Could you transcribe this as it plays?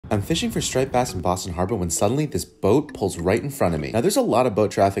I'm fishing for striped bass in Boston Harbor when suddenly this boat pulls right in front of me. Now there's a lot of boat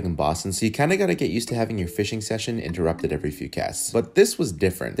traffic in Boston, so you kind of got to get used to having your fishing session interrupted every few casts. But this was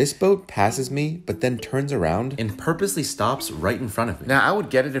different. This boat passes me, but then turns around and purposely stops right in front of me. Now I would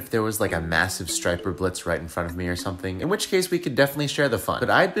get it if there was like a massive striper blitz right in front of me or something, in which case we could definitely share the fun. But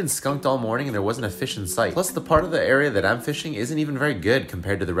I'd been skunked all morning and there wasn't a fish in sight. Plus the part of the area that I'm fishing isn't even very good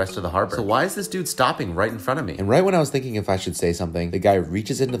compared to the rest of the harbor. So why is this dude stopping right in front of me? And right when I was thinking if I should say something, the guy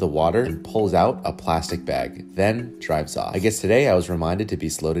reaches into the water and pulls out a plastic bag, then drives off. I guess today I was reminded to be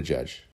slow to judge.